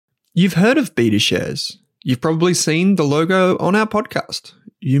You've heard of BetaShares. You've probably seen the logo on our podcast.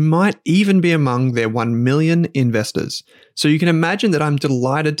 You might even be among their 1 million investors. So you can imagine that I'm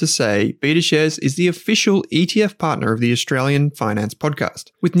delighted to say BetaShares is the official ETF partner of the Australian Finance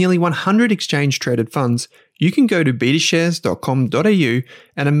Podcast. With nearly 100 exchange-traded funds, you can go to betashares.com.au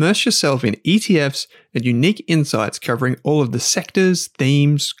and immerse yourself in ETFs and unique insights covering all of the sectors,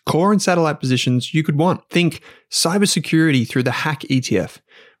 themes, core and satellite positions you could want. Think cybersecurity through the Hack ETF,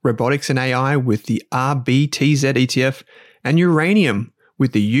 robotics and AI with the RBTZ ETF, and uranium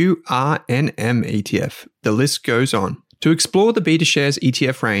with the URNM ETF. The list goes on. To explore the BetaShares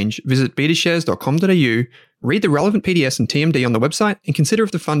ETF range, visit betashares.com.au, read the relevant PDS and TMD on the website, and consider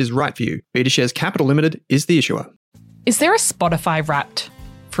if the fund is right for you. BetaShares Capital Limited is the issuer. Is there a Spotify Wrapped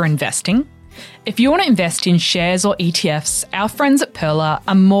for investing? If you want to invest in shares or ETFs, our friends at Pearler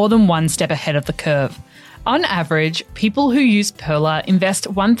are more than one step ahead of the curve. On average, people who use Pearler invest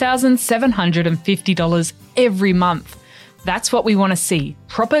 $1,750 every month. That's what we want to see,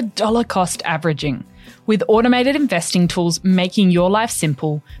 proper dollar cost averaging. With automated investing tools making your life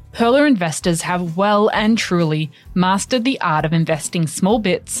simple, Pearler investors have well and truly mastered the art of investing small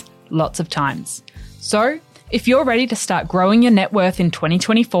bits, lots of times. So, if you're ready to start growing your net worth in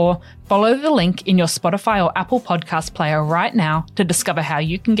 2024, follow the link in your Spotify or Apple podcast player right now to discover how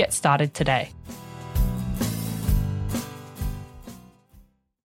you can get started today.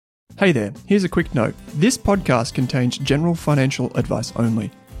 Hey there, here's a quick note. This podcast contains general financial advice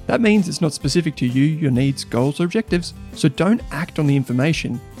only. That means it's not specific to you, your needs, goals, or objectives, so don't act on the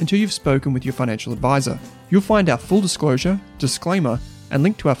information until you've spoken with your financial advisor. You'll find our full disclosure, disclaimer, and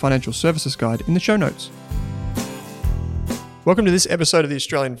link to our financial services guide in the show notes. Welcome to this episode of the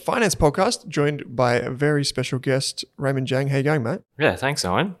Australian Finance Podcast, joined by a very special guest, Raymond Jang. How you going, mate? Yeah, thanks,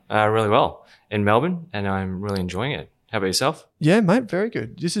 Owen. Really well in Melbourne, and I'm really enjoying it. How about yourself? Yeah, mate, very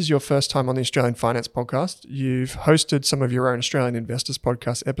good. This is your first time on the Australian Finance Podcast. You've hosted some of your own Australian Investors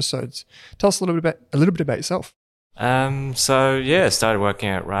Podcast episodes. Tell us a little bit about yourself. Started working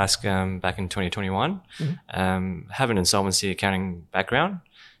at Rask back in 2021. Have an insolvency accounting background,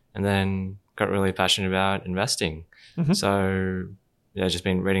 and then got really passionate about investing. So, just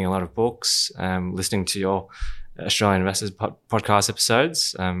been reading a lot of books, listening to your Australian Investors Podcast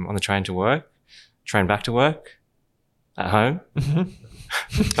episodes on the train to work, train back to work. At home.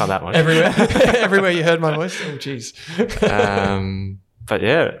 Not that one. Everywhere you heard my voice. Oh, geez. But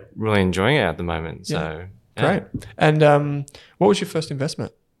yeah, really enjoying it at the moment. So Great. And what was your first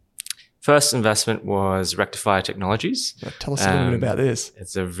investment? First investment was Rectifier Technologies. Tell us a little bit about this.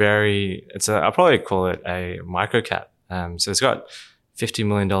 I'll probably call it a micro cap. So it's got $50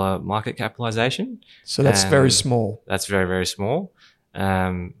 million market capitalization. So that's very small. That's very, very small.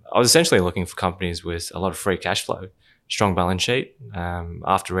 I was essentially looking for companies with a lot of free cash flow, strong balance sheet.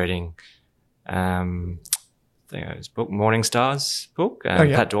 After reading, I think it was Morningstar's book,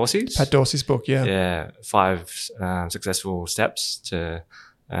 Pat Dorsey's. Pat Dorsey's book, yeah. Yeah, 5 successful steps to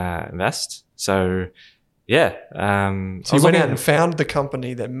invest. So, yeah. So you went out and found the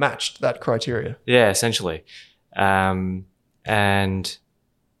company that matched that criteria. Yeah, essentially. And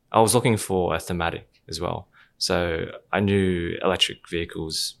I was looking for a thematic as well. So I knew electric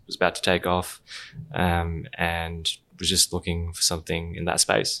vehicles was about to take off, and was just looking for something in that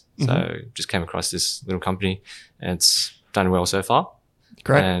space. So just came across this little company, and it's done well so far.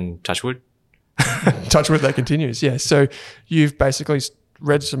 Great. And touch wood. Touch wood, that continues. Yeah. So you've basically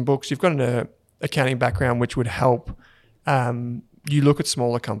read some books. You've got an accounting background, which would help you look at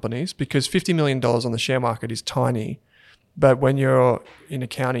smaller companies, because $50 million on the share market is tiny. But when you're in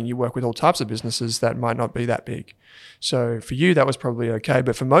accounting, you work with all types of businesses that might not be that big. So for you, that was probably okay.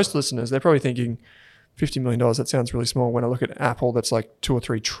 But for most listeners, they're probably thinking, $50 million, that sounds really small. When I look at Apple, that's like 2 or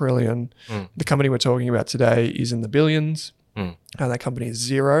 3 trillion. The company we're talking about today is in the billions. And that company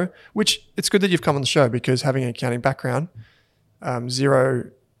is Xero, which it's good that you've come on the show, because having an accounting background,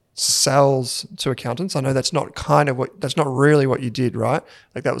 Xero sells to accountants. I know that's not really what you did, right?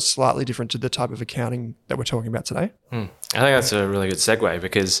 Like that was slightly different to the type of accounting that we're talking about today. I think that's a really good segue,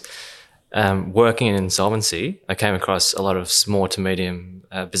 because working in insolvency, I came across a lot of small to medium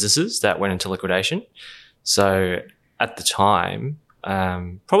businesses that went into liquidation. So at the time,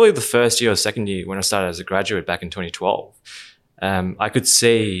 probably the first year or second year when I started as a graduate back in 2012, I could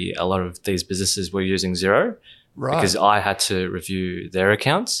see a lot of these businesses were using Xero. Right. Because I had to review their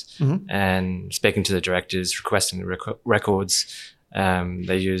accounts and speaking to the directors, requesting the records.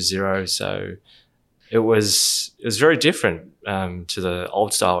 They use Xero, so it was very different to the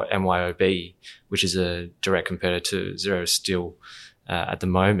old style MYOB, which is a direct competitor to Xero still at the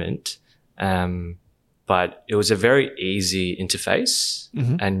moment. But but it was a very easy interface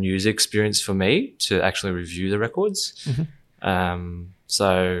and user experience for me to actually review the records.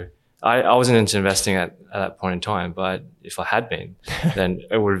 So I wasn't into investing at that point in time, but if I had been, then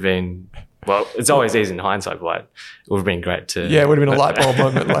it would have been, well, it's always easy in hindsight, but it would have been great to... Yeah, it would have been a light bulb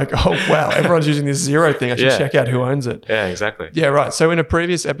moment like, oh, wow, everyone's using this Xero thing. I should check out who owns it. Yeah, exactly. Yeah, right. So in a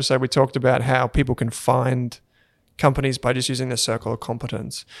previous episode, we talked about how people can find companies by just using their circle of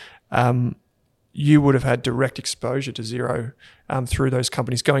competence. You would have had direct exposure to Xero through those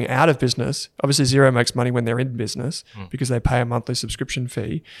companies going out of business. Obviously, Xero makes money when they're in business because they pay a monthly subscription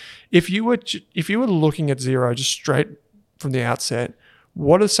fee. If you were looking at Xero just straight from the outset,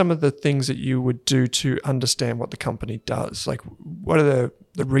 what are some of the things that you would do to understand what the company does? Like, what are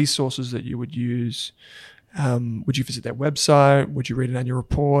the resources that you would use? Would you visit their website? Would you read an annual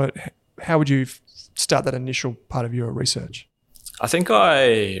report? How would you start that initial part of your research? I think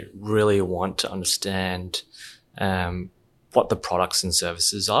I really want to understand what the products and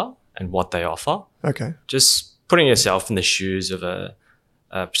services are and what they offer. Okay. Just putting yourself in the shoes of a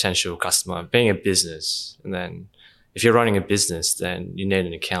potential customer, being a business. And then if you're running a business, then you need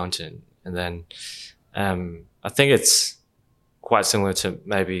an accountant. And then I think it's quite similar to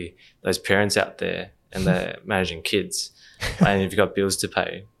maybe those parents out there and they're managing kids. And you've got bills to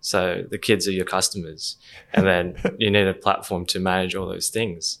pay. So the kids are your customers. And then you need a platform to manage all those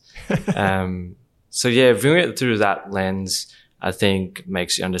things. So yeah, viewing it through that lens, I think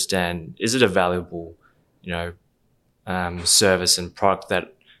makes you understand, is it a valuable, service and product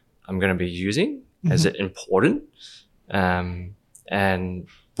that I'm going to be using? Is it important? And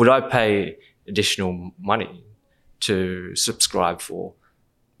would I pay additional money to subscribe for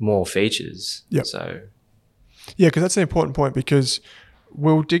more features? Yep. So... Yeah, because that's an important point, because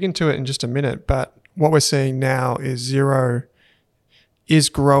we'll dig into it in just a minute. But what we're seeing now is Xero is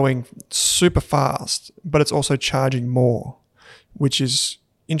growing super fast, but it's also charging more, which is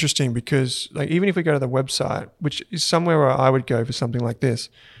interesting because even if we go to the website, which is somewhere where I would go for something like this,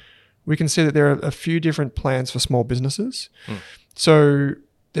 we can see that there are a few different plans for small businesses. So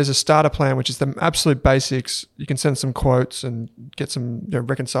there's a starter plan, which is the absolute basics. You can send some quotes and get some,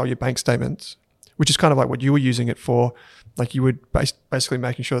 reconcile your bank statements, which is kind of like what you were using it for. Like you would basically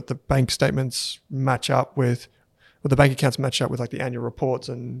making sure that the bank statements match up with, or the bank accounts match up with like the annual reports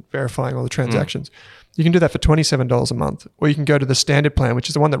and verifying all the transactions. You can do that for $27 a month, or you can go to the standard plan, which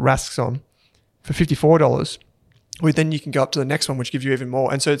is the one that Rask's on, for $54. Or then you can go up to the next one, which gives you even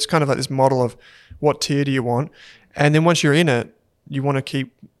more. And so it's kind of like this model of what tier do you want? And then once you're in it, you want to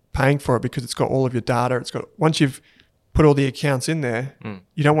keep paying for it because it's got all of your data. Once you've put all the accounts in there,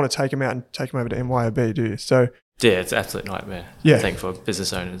 you don't want to take them out and take them over to MYOB, do you? So yeah, it's an absolute nightmare. Yeah. I think for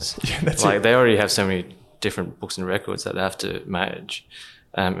business owners. Yeah, that's like it. They already have so many different books and records that they have to manage.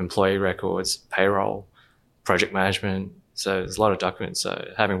 Employee records, payroll, project management. So there's a lot of documents.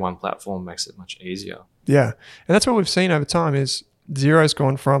 So having one platform makes it much easier. Yeah. And that's what we've seen over time is Xero's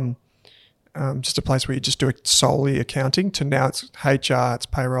gone from just a place where you just do solely accounting to now it's HR, it's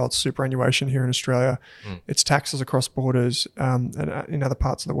payroll, it's superannuation here in Australia, it's taxes across borders and in other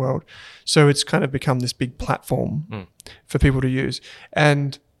parts of the world. So it's kind of become this big platform for people to use.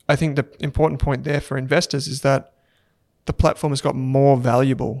 And I think the important point there for investors is that the platform has got more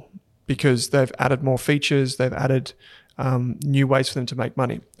valuable because they've added more features, they've added new ways for them to make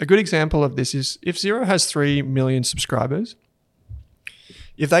money. A good example of this is if Xero has 3 million subscribers,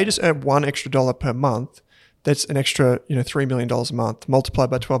 if they just earn $1 extra per month, that's an extra, $3 million a month. Multiplied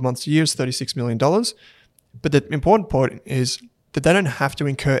by 12 months a year is $36 million. But the important point is that they don't have to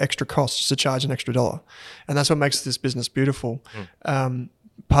incur extra costs just to charge an extra $1. And that's what makes this business beautiful.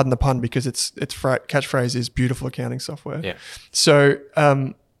 Pardon the pun, because its catchphrase is beautiful accounting software. Yeah. So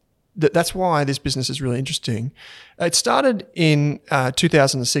that's why this business is really interesting. It started in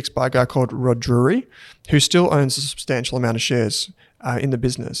 2006 by a guy called Rod Drury, who still owns a substantial amount of shares in the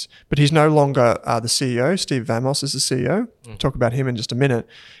business, but he's no longer the CEO. Steve Vamos is the CEO. We'll talk about him in just a minute.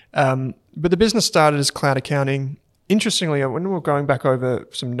 But the business started as cloud accounting. Interestingly, when we were going back over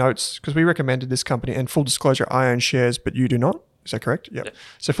some notes, because we recommended this company, and full disclosure, I own shares, but you do not. Is that correct? Yep.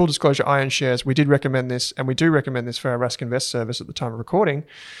 So full disclosure, I own shares. We did recommend this, and we do recommend this for our Rask Invest service at the time of recording.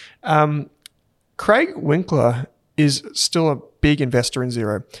 Craig Winkler is still a big investor in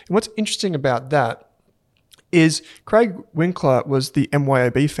Xero. And what's interesting about that is Craig Winkler was the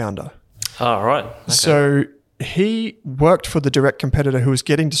MYOB founder. Oh, right. Okay. So he worked for the direct competitor who was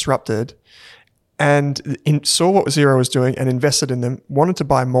getting disrupted and saw what Xero was doing and invested in them, wanted to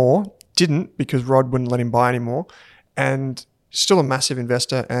buy more, didn't because Rod wouldn't let him buy anymore, and still a massive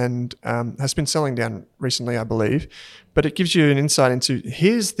investor and has been selling down recently, I believe. But it gives you an insight into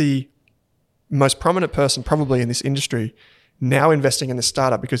here's the most prominent person probably in this industry now investing in this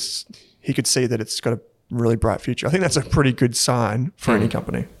startup because he could see that it's got a really bright future. I think that's a pretty good sign for any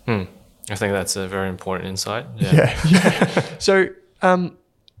company. I think that's a very important insight. Yeah. So,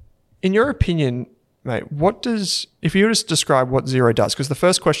 in your opinion, mate, if you were to describe what Xero does, because the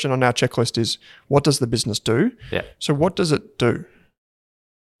first question on our checklist is, what does the business do? Yeah. So what does it do?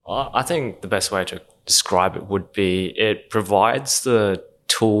 I think the best way to describe it would be it provides the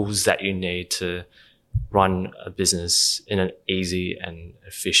tools that you need to run a business in an easy and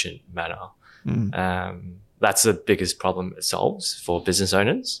efficient manner. That's the biggest problem it solves for business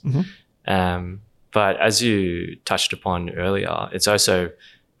owners. But as you touched upon earlier, it's also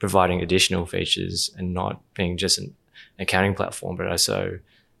providing additional features and not being just an accounting platform, but also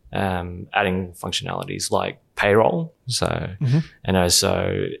adding functionalities like payroll. And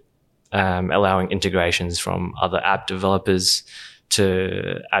also allowing integrations from other app developers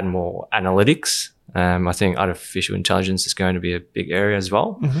to add more analytics. I think artificial intelligence is going to be a big area as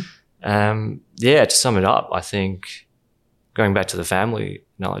well. To sum it up, I think going back to the family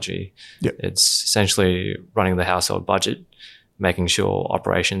analogy, it's essentially running the household budget, making sure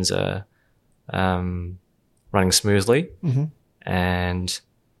operations are running smoothly, and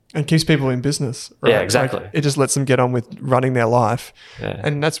keeps people in business. Right? Yeah, exactly. Like, it just lets them get on with running their life. Yeah.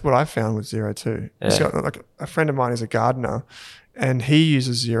 And that's what I found with Xero too. Like a friend of mine is a gardener and he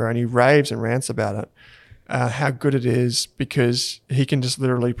uses Xero and he raves and rants about it. How good it is because he can just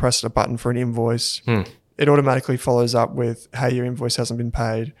literally press a button for an invoice. It automatically follows up with, hey, your invoice hasn't been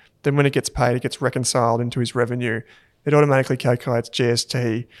paid. Then when it gets paid, it gets reconciled into his revenue. It automatically calculates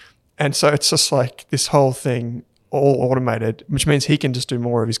GST. And so it's just like this whole thing all automated, which means he can just do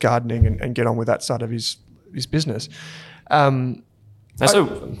more of his gardening and get on with that side of his business.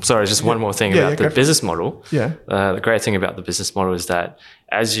 Sorry, just one more thing about the business model. Yeah. The great thing about the business model is that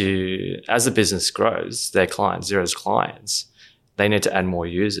as the business grows, their clients, Xero's clients, they need to add more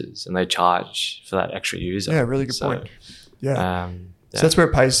users and they charge for that extra user. Yeah, really good point. Yeah. So that's where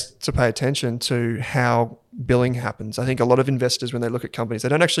it pays to pay attention to how billing happens. I think a lot of investors, when they look at companies, they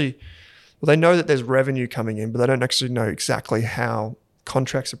know that there's revenue coming in, but they don't actually know exactly how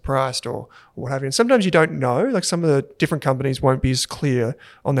contracts are priced or what have you. And sometimes you don't know, like some of the different companies won't be as clear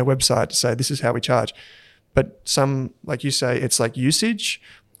on their website to say, this is how we charge. But some, like you say, it's like usage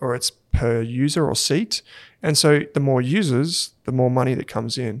or it's per user or seat. And so the more users, the more money that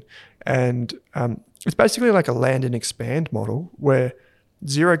comes in. And it's basically like a land and expand model where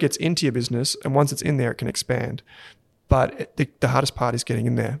Xero gets into your business and once it's in there, it can expand. But the hardest part is getting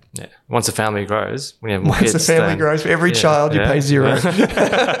in there. Yeah. Once the family grows, when you have more kids. Once the family grows, for every child, you pay Xero.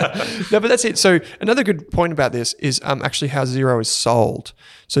 No, but that's it. So another good point about this is actually how Xero is sold.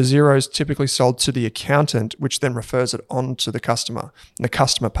 So Xero is typically sold to the accountant, which then refers it on to the customer. And the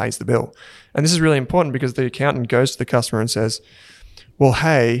customer pays the bill. And this is really important because the accountant goes to the customer and says, well,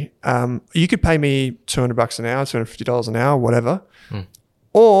 hey, you could pay me $200 an hour, $250 an hour, whatever.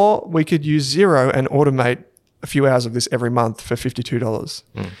 Or we could use Xero and automate a few hours of this every month for $52,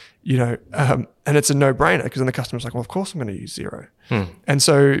 and it's a no-brainer because then the customer's like, well, of course I'm going to use Xero. And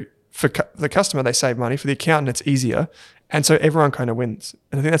so for the customer, they save money. For the accountant, it's easier. And so everyone kind of wins.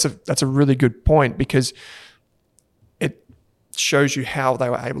 And I think that's a really good point because it shows you how they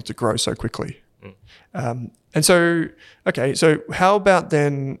were able to grow so quickly. And so, okay, so how about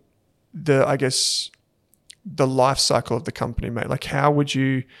then the life cycle of the company, mate? Like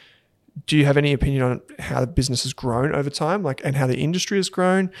do you have any opinion on how the business has grown over time, and how the industry has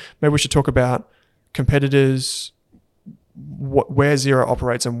grown? Maybe we should talk about competitors, where Xero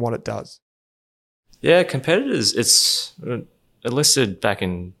operates and what it does. Yeah, competitors, it's listed back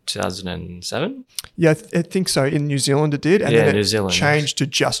in 2007. Yeah, I think so. In New Zealand it did. And then New Zealand changed to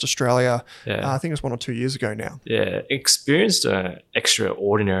just Australia. Yeah. I think it was 1 or 2 years ago now. Yeah, experienced an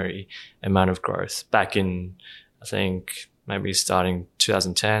extraordinary amount of growth back in, I think, maybe starting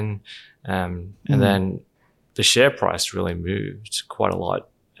 2010. And then the share price really moved quite a lot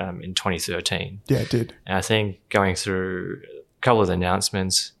in 2013. Yeah, it did. And I think going through a couple of the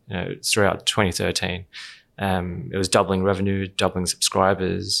announcements throughout 2013, it was doubling revenue, doubling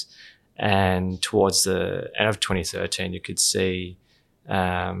subscribers. And towards the end of 2013, you could see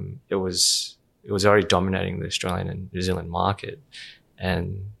it was already dominating the Australian and New Zealand market.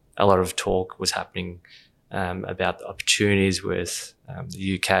 And a lot of talk was happening about the opportunities with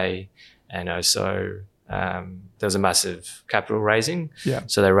the UK, and also there was a massive capital raising. Yeah.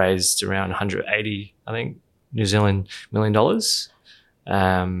 So they raised around 180, I think, New Zealand $1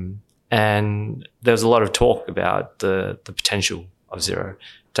 million. And there was a lot of talk about the potential of Xero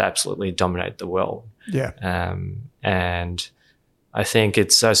to absolutely dominate the world. Yeah. And I think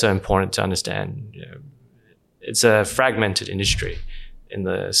it's also important to understand, it's a fragmented industry in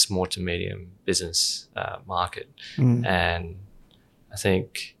the small to medium business market. And I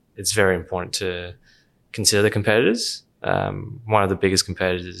think it's very important to consider the competitors. One of the biggest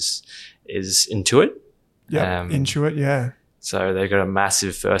competitors is Intuit. Yeah, Intuit, yeah. So they've got a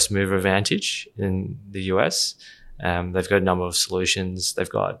massive first mover advantage in the US. They've got a number of solutions. They've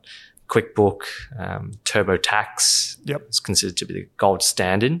got QuickBook, TurboTax. Yep. It's considered to be the gold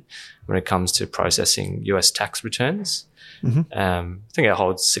standard when it comes to processing US tax returns. I think it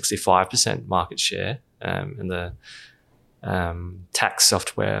holds 65% market share in the tax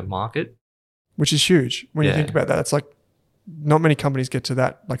software market. Which is huge. When you think about that, it's like not many companies get to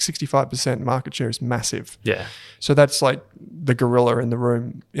that. Like 65% market share is massive. Yeah. So that's like the gorilla in the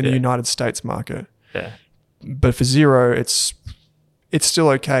room in the United States market. Yeah. But for Xero, it's still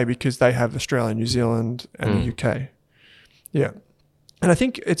okay because they have Australia, New Zealand, and the UK. Yeah. And I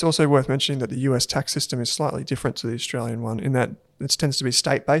think it's also worth mentioning that the US tax system is slightly different to the Australian one in that it tends to be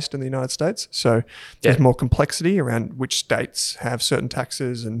state-based in the United States. So there's more complexity around which states have certain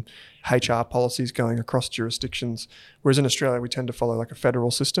taxes and HR policies going across jurisdictions. Whereas in Australia, we tend to follow like a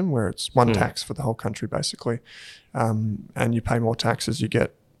federal system where it's one tax for the whole country, basically. And you pay more taxes, you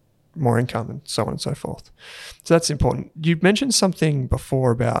get more income and so on and so forth. So that's important. You mentioned something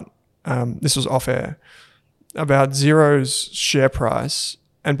before about, this was off air, about Xero's share price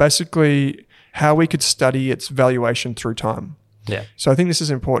and basically how we could study its valuation through time. Yeah. So I think this is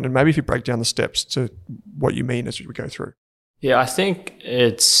important. And maybe if you break down the steps to what you mean as we go through. Yeah, I think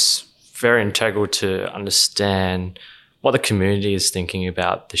it's very integral to understand what the community is thinking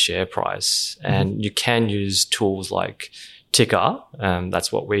about the share price. And you can use tools like Ticker.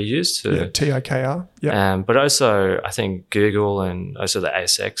 That's what we use. TIKR. Yeah. But also, I think Google and also the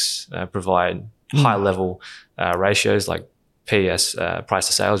ASX provide high-level ratios like PS, price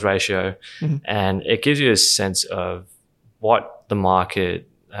to sales ratio. And it gives you a sense of what the market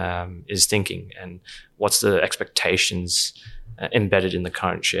is thinking and what's the expectations embedded in the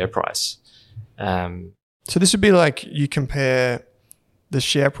current share price. So this would be like you compare the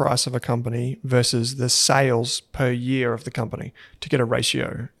share price of a company versus the sales per year of the company to get a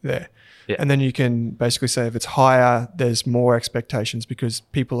ratio there. Yeah. And then you can basically say if it's higher, there's more expectations because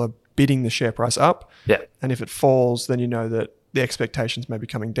people are bidding the share price up. Yeah. And if it falls, then you know that the expectations may be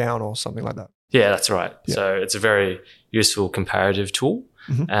coming down or something like that. Yeah, that's right. Yeah. So it's a very useful comparative tool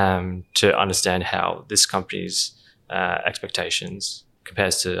to understand how this company's expectations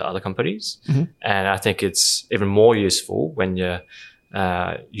compares to other companies. And I think it's even more useful when you're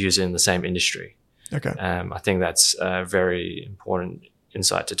using the same industry. Okay. I think that's a very important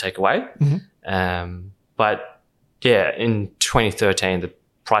insight to take away. But yeah, in 2013, the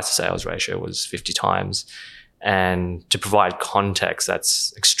price to sales ratio was 50 times. And to provide context,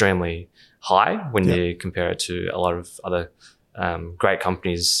 that's extremely high when you compare it to a lot of other great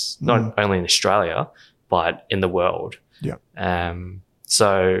companies, not only in Australia, but in the world. Yeah.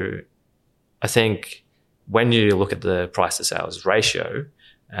 So I think when you look at the price to sales ratio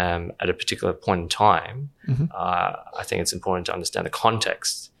at a particular point in time, I think it's important to understand the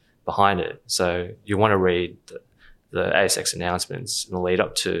context behind it. So you want to read the ASX announcements in the lead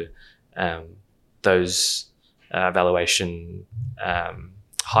up to those valuation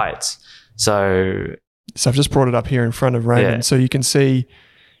heights. So I've just brought it up here in front of Raymond. Yeah. So you can see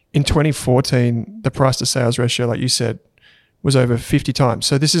in 2014, the price to sales ratio, like you said, was over 50 times.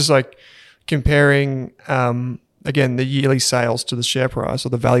 So this is like comparing, again, the yearly sales to the share price or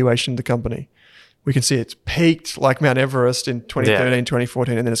the valuation of the company. We can see it's peaked like Mount Everest in 2013,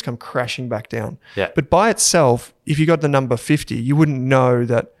 2014, and then it's come crashing back down. Yeah. But by itself, if you got the number 50, you wouldn't know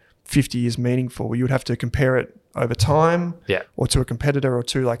that 50 is meaningful. You would have to compare it over time or to a competitor or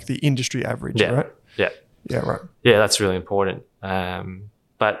to like the industry average, right? Yeah. Yeah, right. Yeah, that's really important.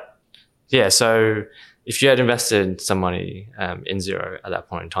 But yeah, so if you had invested some money in Xero at that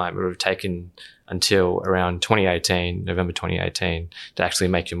point in time, it would have taken until around 2018, November 2018, to actually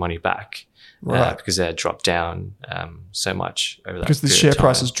make your money back. Right. Because they had dropped down so much over that Because the period share of time.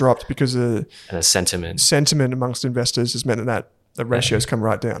 price has dropped because And the sentiment. sentiment amongst investors has meant that the ratios come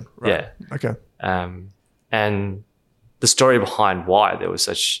right down. Right? Yeah. Okay. And the story behind why there was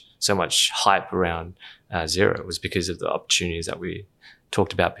so much hype around Xero was because of the opportunities that we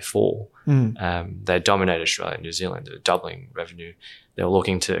talked about before. They dominated Australia and New Zealand. They were doubling revenue. They were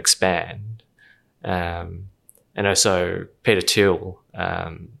looking to expand. And also Peter Thiel,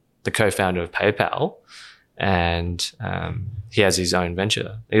 the co-founder of PayPal, and he has his own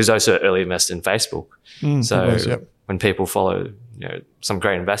venture. He was also an early investor in Facebook. So when people follow some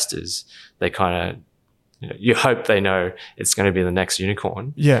great investors, they kind of you hope they know it's going to be the next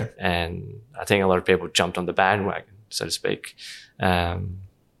unicorn. Yeah. And I think a lot of people jumped on the bandwagon, so to speak.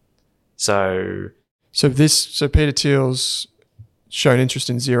 So Peter Thiel's shown interest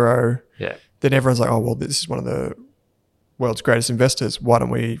in Xero. Yeah. Then everyone's like, oh, well, this is one of the world's greatest investors. Why don't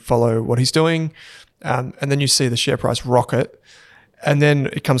we follow what he's doing? And then you see the share price rocket, and then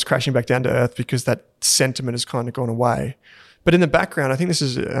it comes crashing back down to earth because that sentiment has kind of gone away. But in the background, I think this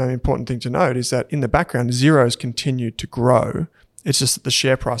is an important thing to note, is that in the background, Xero's continued to grow. It's just that the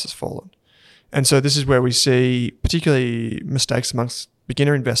share price has fallen. And so this is where we see particularly mistakes amongst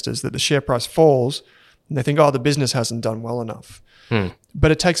beginner investors, that the share price falls and they think, oh, the business hasn't done well enough.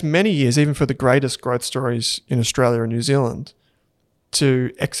 But it takes many years, even for the greatest growth stories in Australia and New Zealand,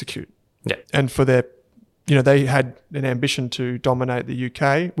 to execute. Yeah. And for their, they had an ambition to dominate the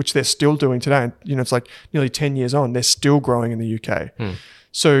UK, which they're still doing today. And, it's like nearly 10 years on, they're still growing in the UK.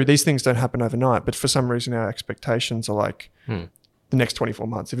 So these things don't happen overnight, but for some reason our expectations are like the next 24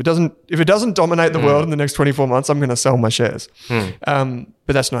 months. If it doesn't dominate the world in the next 24 months, I'm going to sell my shares. But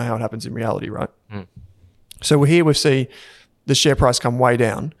that's not how it happens in reality, right? So here we see the share price come way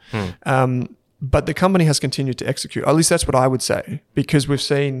down. But the company has continued to execute. At least that's what I would say, because we've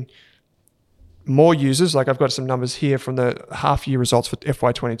seen more users. Like I've got some numbers here from the half year results for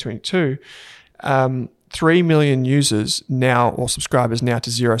FY 2022. 3 million users now, or subscribers now, to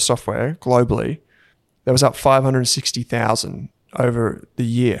Xero software globally. That was up 560,000 over the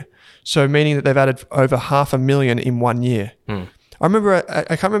year. So meaning that they've added over 500,000 in 1 year. I remember, I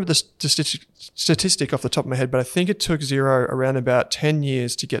can't remember the statistic off the top of my head, but I think it took Xero around about 10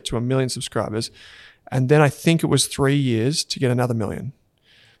 years to get to 1 million subscribers. And then I think it was 3 years to get another 1 million.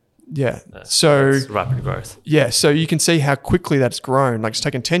 Yeah. That's rapid growth. Yeah. So you can see how quickly that's grown. Like it's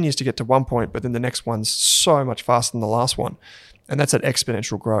taken 10 years to get to one point, but then the next one's so much faster than the last one. And that's that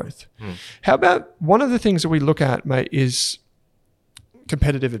exponential growth. How about one of the things that we look at, mate, is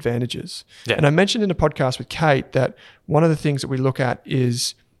competitive advantages. Yeah. And I mentioned in a podcast with Kate that one of the things that we look at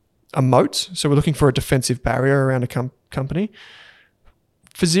is a moat. So we're looking for a defensive barrier around a company.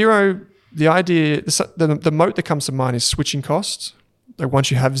 For Xero, the idea, the moat that comes to mind is switching costs. Like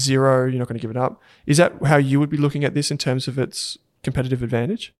once you have Xero, you're not going to give it up. Is that how you would be looking at this in terms of its competitive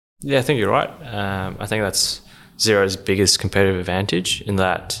advantage? Yeah, I think you're right. I think that's Xero's biggest competitive advantage, in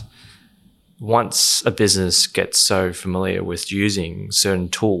that once a business gets so familiar with using certain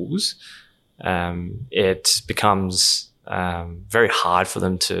tools, it becomes very hard for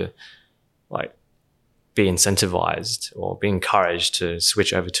them to be incentivized or be encouraged to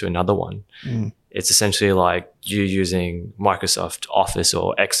switch over to another one. It's essentially like you using Microsoft Office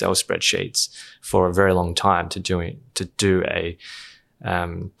or Excel spreadsheets for a very long time to do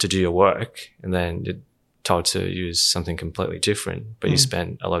your work, and then you're told to use something completely different, but you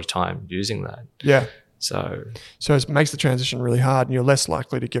spend a lot of time using that. Yeah. So it makes the transition really hard, and you're less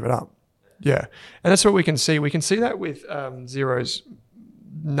likely to give it up. Yeah. And that's what we can see. We can see that with Xero's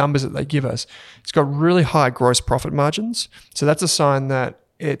numbers that they give us. It's got really high gross profit margins. So that's a sign that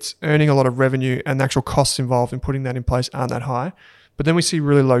it's earning a lot of revenue, and the actual costs involved in putting that in place aren't that high. But then we see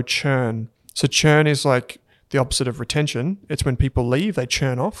really low churn. So churn is like the opposite of retention. It's when people leave, they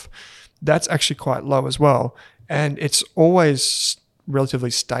churn off. That's actually quite low as well. And it's always relatively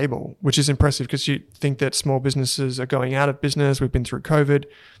stable, which is impressive, because you think that small businesses are going out of business. We've been through COVID,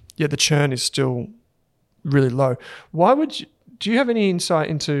 yet the churn is still really low. Do you have any insight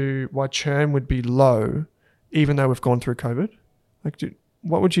into why churn would be low, even though we've gone through COVID?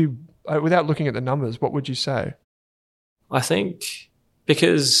 What would you, without looking at the numbers, what would you say? I think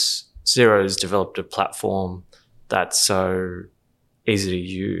because Xero's developed a platform that's so easy to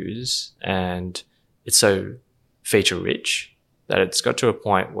use and it's so feature rich that it's got to a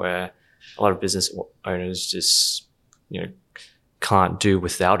point where a lot of business owners just can't do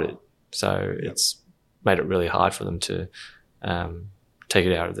without it. So it's made it really hard for them to take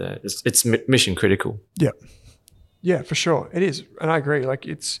it out of there. It's mission critical. Yeah, for sure. It is. And I agree. Like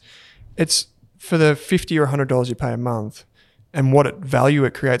it's for the $50 or $100 you pay a month and what value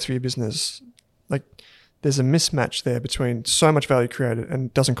it creates for your business. Like there's a mismatch there between so much value created and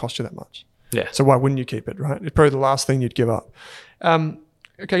it doesn't cost you that much. Yeah. So why wouldn't you keep it, right? It's probably the last thing you'd give up.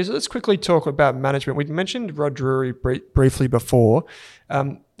 Okay, so let's quickly talk about management. We mentioned Rod Drury briefly before.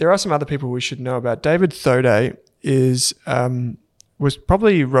 There are some other people we should know about. David Thodey was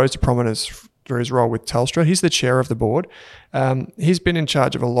probably rose to prominence through his role with Telstra. He's the chair of the board. He's been in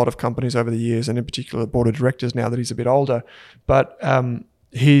charge of a lot of companies over the years, and in particular the board of directors now that he's a bit older. But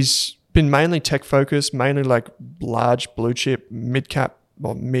he's been mainly tech focused, mainly like large blue chip, mid-cap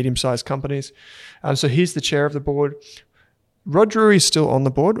or medium-sized companies. So he's the chair of the board. Rod Drury is still on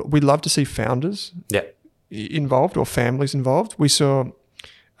the board. We love to see founders. Yeah. involved or families involved. We saw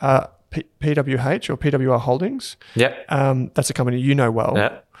PWH or PWR Holdings. Yep. That's a company you know well.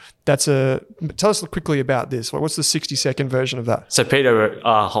 Yeah. Tell us quickly about this. What's the 60-second version of that? So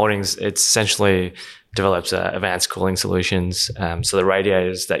PWR Holdings, it essentially develops advanced cooling solutions. So the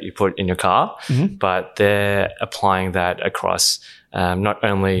radiators that you put in your car, but they're applying that across not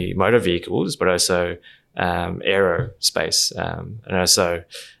only motor vehicles, but also aerospace and also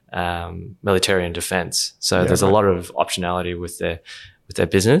military and defense. So there's a lot of optionality with their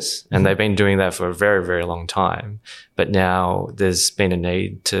business, and they've been doing that for a very, very long time. But now there's been a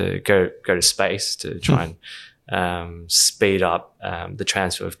need to go to space to try and speed up the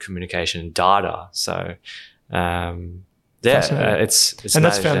transfer of communication and data. So it's and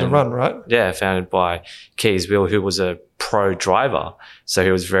that's found and run, right? Yeah, founded by Kees Weel, who was a pro driver. So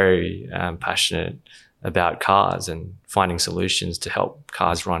he was very passionate about cars and finding solutions to help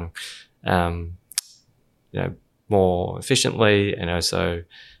cars run, more efficiently, and also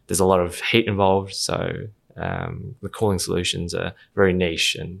there's a lot of heat involved. So the cooling solutions are very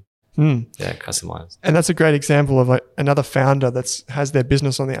niche and customized. And that's a great example of like another founder that has their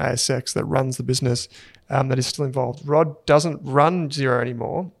business on the ASX that runs the business that is still involved. Rod doesn't run Xero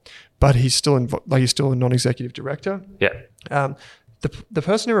anymore, but he's still he's still a non-executive director. Yeah. The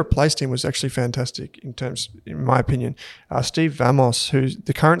person who replaced him was actually fantastic in my opinion. Steve Vamos, who's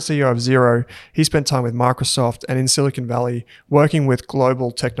the current CEO of Xero, he spent time with Microsoft and in Silicon Valley working with global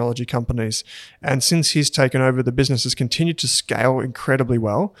technology companies. And since he's taken over, the business has continued to scale incredibly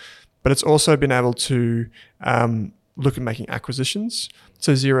well, but it's also been able to look at making acquisitions.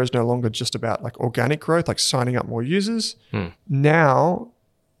 So Xero is no longer just about like organic growth, like signing up more users. Now,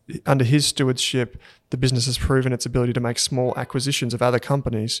 under his stewardship, the business has proven its ability to make small acquisitions of other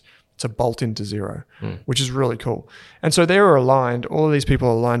companies to bolt into Xero, which is really cool. And so they were aligned. All of these people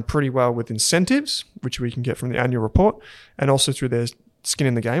are aligned pretty well with incentives, which we can get from the annual report, and also through their skin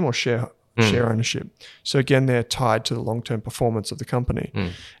in the game or share ownership. So again, they're tied to the long-term performance of the company.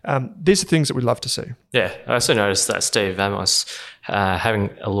 These are things that we'd love to see. Yeah, I also noticed that Steve Vamos, having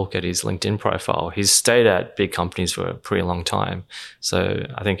a look at his LinkedIn profile, he's stayed at big companies for a pretty long time. So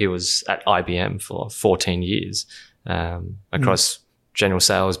I think he was at IBM for 14 years across general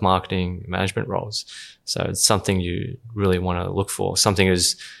sales, marketing, management roles. So it's something you really want to look for,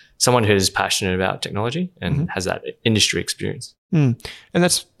 someone who's passionate about technology and has that industry experience. And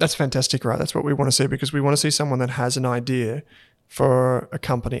that's fantastic, right? That's what we want to see, because we want to see someone that has an idea for a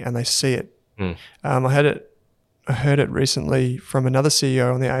company and they see it. I heard it recently from another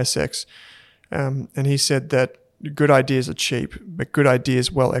CEO on the ASX, and he said that good ideas are cheap, but good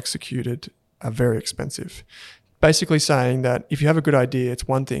ideas well executed are very expensive. Basically saying that if you have a good idea, it's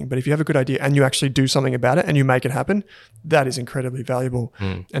one thing, but if you have a good idea and you actually do something about it and you make it happen, that is incredibly valuable.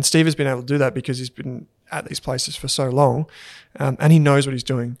 And Steve has been able to do that because he's been at these places for so long, and he knows what he's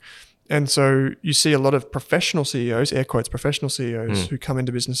doing. And so you see a lot of professional CEOs, air quotes, professional CEOs who come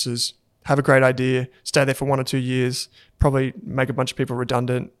into businesses, have a great idea, stay there for 1 or 2 years, probably make a bunch of people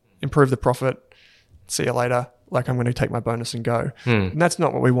redundant, improve the profit, see you later, like I'm going to take my bonus and go. And that's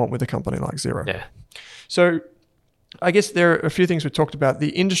not what we want with a company like Xero. Yeah. So I guess there are a few things we've talked about. The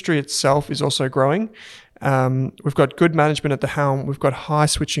industry itself is also growing. We've got good management at the helm. We've got high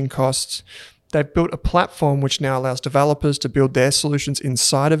switching costs. They've built a platform which now allows developers to build their solutions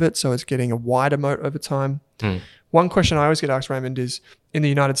inside of it, so it's getting a wider moat over time. One question I always get asked, Raymond, is in the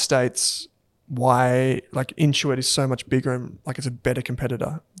United States, why like Intuit is so much bigger and like it's a better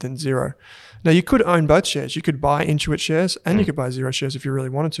competitor than Xero. Now you could own both shares. You could buy Intuit shares and you could buy Xero shares if you really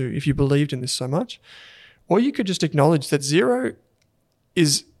wanted to, if you believed in this so much. Or you could just acknowledge that Xero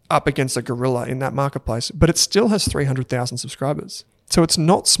is up against a gorilla in that marketplace, but it still has 300,000 subscribers. So it's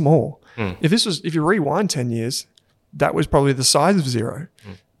not small. If you rewind 10 years, that was probably the size of Xero.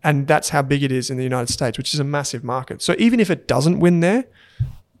 And that's how big it is in the United States, which is a massive market. So even if it doesn't win there,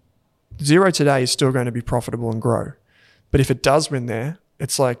 Xero today is still going to be profitable and grow. But if it does win there,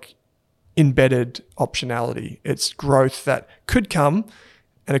 it's like embedded optionality. It's growth that could come,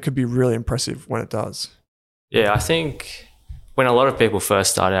 and it could be really impressive when it does. Yeah, I think when a lot of people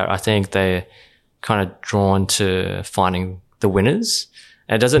first start out, I think they're kind of drawn to finding the winners.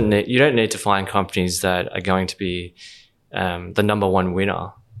 And you don't need to find companies that are going to be the number one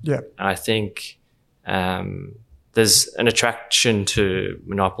winner. Yeah. And I think there's an attraction to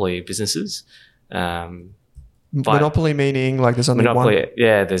monopoly businesses. Monopoly meaning like there's only one?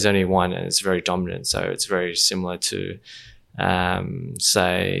 Yeah, there's only one and it's very dominant. So it's very similar to,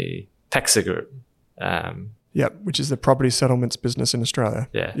 say, PEXA Group. Which is the property settlements business in Australia.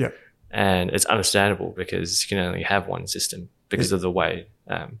 And it's understandable because you can only have one system because of the way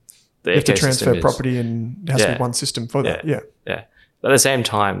You have to transfer is. property and it has to be one system for that. Yeah. But at the same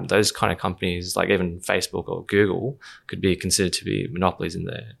time, those kind of companies, like even Facebook or Google, could be considered to be monopolies in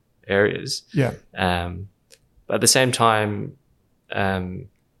their areas. Yeah. But at the same time,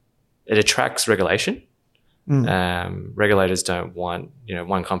 it attracts regulation. Regulators don't want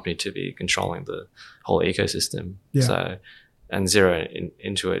one company to be controlling the whole ecosystem. Yeah. So, and Xero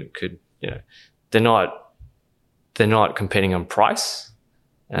into it could, they're not competing on price.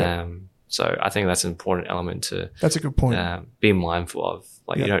 So I think that's an important element to. That's a good point. Be mindful of.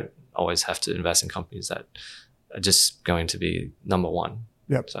 You don't always have to invest in companies that are just going to be number one.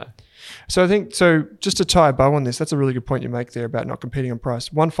 Yep. So I think, just to tie a bow on this, that's a really good point you make there about not competing on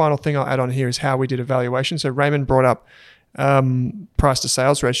price. One final thing I'll add on here is how we did evaluation. So Raymond brought up price to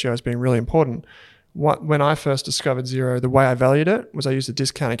sales ratio as being really important. When I first discovered Xero, the way I valued it was I used a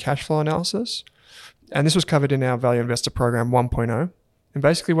discounted cash flow analysis. And this was covered in our Value Investor Program 1.0. And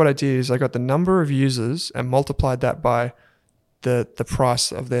basically what I did is I got the number of users and multiplied that by the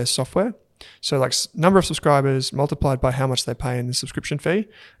price of their software. So number of subscribers multiplied by how much they pay in the subscription fee,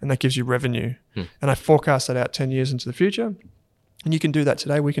 and that gives you revenue. And I forecast that out 10 years into the future. And you can do that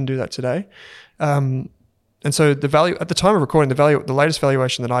today. We can do that today. And so the value at the time of recording, the latest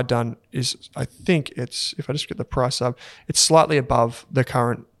valuation that I'd done is, I think it's, if I just get the price up, it's slightly above the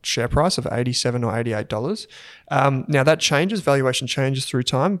current share price of $87 or $88. Now that changes, valuation changes through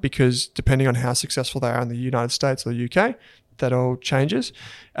time because depending on how successful they are in the United States or the UK, that all changes.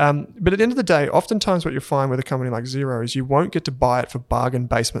 But at the end of the day, oftentimes what you'll find with a company like Xero is you won't get to buy it for bargain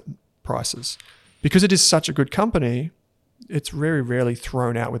basement prices. Because it is such a good company, it's very rarely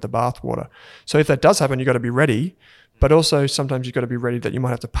thrown out with the bathwater. So if that does happen, you've got to be ready. But also sometimes you've got to be ready that you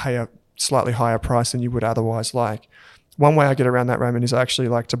might have to pay a slightly higher price than you would otherwise like. One way I get around that, Raymond, is I actually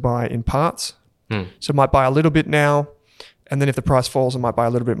like to buy in parts. So I might buy a little bit now, and then if the price falls, I might buy a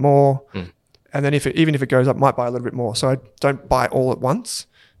little bit more. And then even if it goes up, I might buy a little bit more. So I don't buy all at once,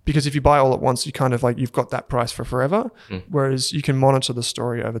 because if you buy all at once, you kind of you've got that price for forever, whereas you can monitor the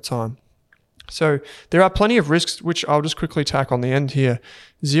story over time. So there are plenty of risks, which I'll just quickly tack on the end here.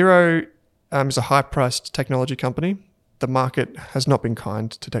 Xero is a high-priced technology company. The market has not been kind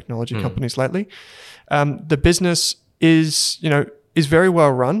to technology companies lately. The business is very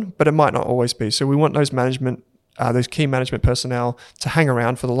well run, but it might not always be. So we want those key management personnel to hang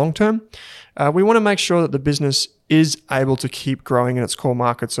around for the long term. We want to make sure that the business is able to keep growing in its core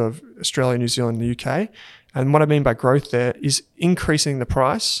markets of Australia, New Zealand, and the UK. And what I mean by growth there is increasing the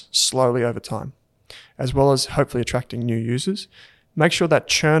price slowly over time, as well as hopefully attracting new users. Make sure that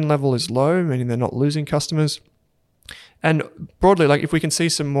churn level is low, meaning they're not losing customers. And broadly, if we can see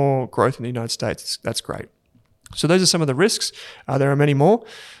some more growth in the United States, that's great. So those are some of the risks. There are many more.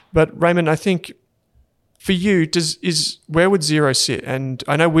 But Raymond, I think for you, where would Xero sit? And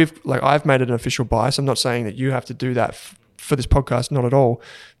I know I've made it an official buy, so I'm not saying that you have to do that for this podcast, not at all.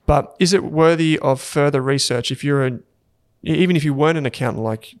 But is it worthy of further research? Even if you weren't an accountant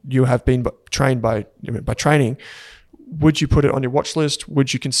like you have been trained by training, would you put it on your watch list?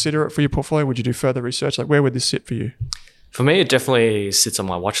 Would you consider it for your portfolio? Would you do further research? Where would this sit for you? For me, it definitely sits on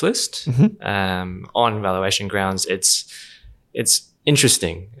my watch list. On valuation grounds, it's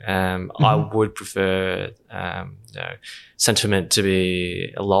interesting. I would prefer sentiment to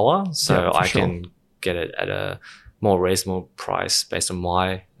be lower, so I can get it at a more reasonable price based on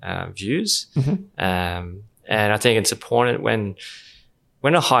my views. And I think it's important when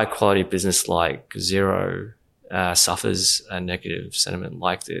a high quality business like Xero suffers a negative sentiment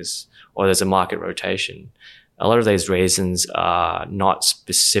like this, or there's a market rotation. A lot of these reasons are not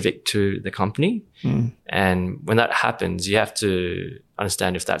specific to the company. And when that happens, you have to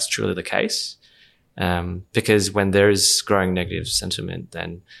understand if that's truly the case. Because when there is growing negative sentiment,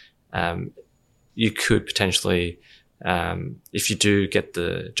 then you could potentially, if you do get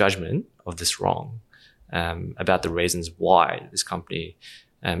the judgment of this wrong, about the reasons why this company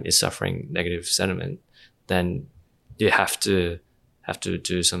is suffering negative sentiment, then you have to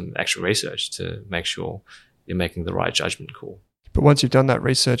do some extra research to make sure you're making the right judgment call. But once you've done that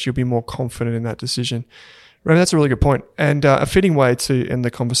research, you'll be more confident in that decision. Raymond, that's a really good point, and a fitting way to end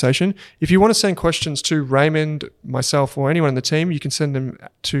the conversation. If you want to send questions to Raymond, myself, or anyone in the team, you can send them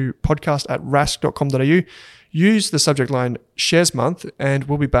to podcast@rask.com.au. Use the subject line Shares Month, and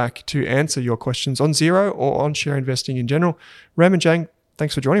we'll be back to answer your questions on Xero or on share investing in general. Raymond Jang,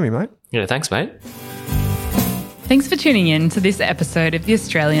 thanks for joining me, mate. Yeah, thanks, mate. Thanks for tuning in to this episode of the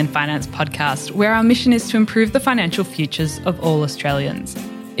Australian Finance Podcast, where our mission is to improve the financial futures of all Australians.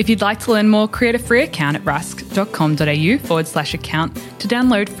 If you'd like to learn more, create a free account at rask.com.au/account to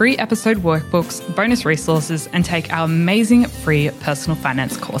download free episode workbooks, bonus resources, and take our amazing free personal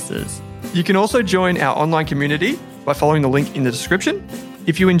finance courses. You can also join our online community by following the link in the description.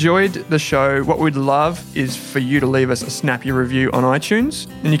 If you enjoyed the show, what we'd love is for you to leave us a snappy review on iTunes.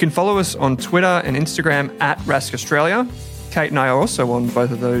 And you can follow us on Twitter and Instagram at Rask Australia. Kate and I are also on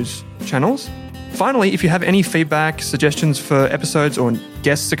both of those channels. Finally, if you have any feedback, suggestions for episodes or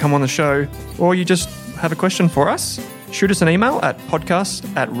guests to come on the show, or you just have a question for us, shoot us an email at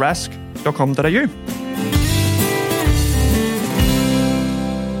podcast@rask.com.au.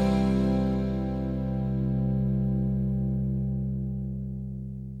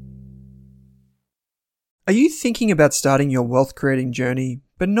 Are you thinking about starting your wealth creating journey,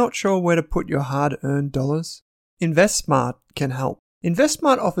 but not sure where to put your hard-earned dollars? InvestSmart can help.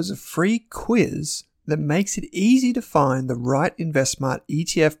 InvestSmart offers a free quiz that makes it easy to find the right InvestSmart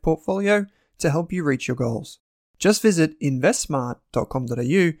ETF portfolio to help you reach your goals. Just visit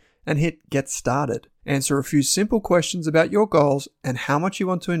investsmart.com.au and hit Get Started. Answer a few simple questions about your goals and how much you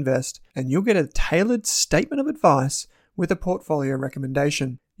want to invest, and you'll get a tailored statement of advice with a portfolio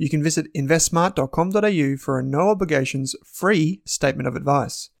recommendation. You can visit investsmart.com.au for a no obligations free statement of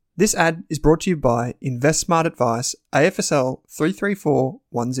advice. This ad is brought to you by InvestSmart Advice, AFSL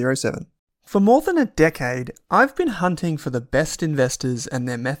 334107. For more than a decade, I've been hunting for the best investors and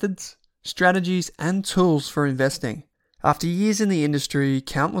their methods, strategies, and tools for investing. After years in the industry,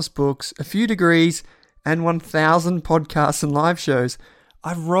 countless books, a few degrees, and 1,000 podcasts and live shows,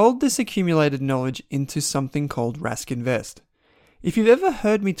 I've rolled this accumulated knowledge into something called Rask Invest. If you've ever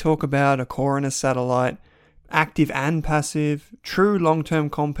heard me talk about a core and a satellite, active and passive, true long-term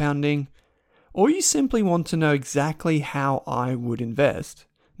compounding, or you simply want to know exactly how I would invest,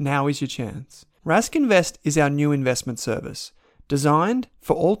 now is your chance. Rask Invest is our new investment service, designed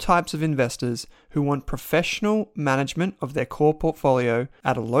for all types of investors who want professional management of their core portfolio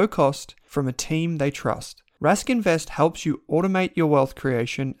at a low cost from a team they trust. Rask Invest helps you automate your wealth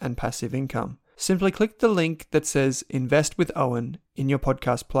creation and passive income. Simply click the link that says Invest with Owen in your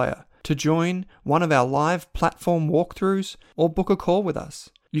podcast player to join one of our live platform walkthroughs or book a call with us.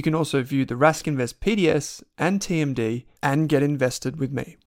 You can also view the Rask Invest PDS and TMD and get invested with me.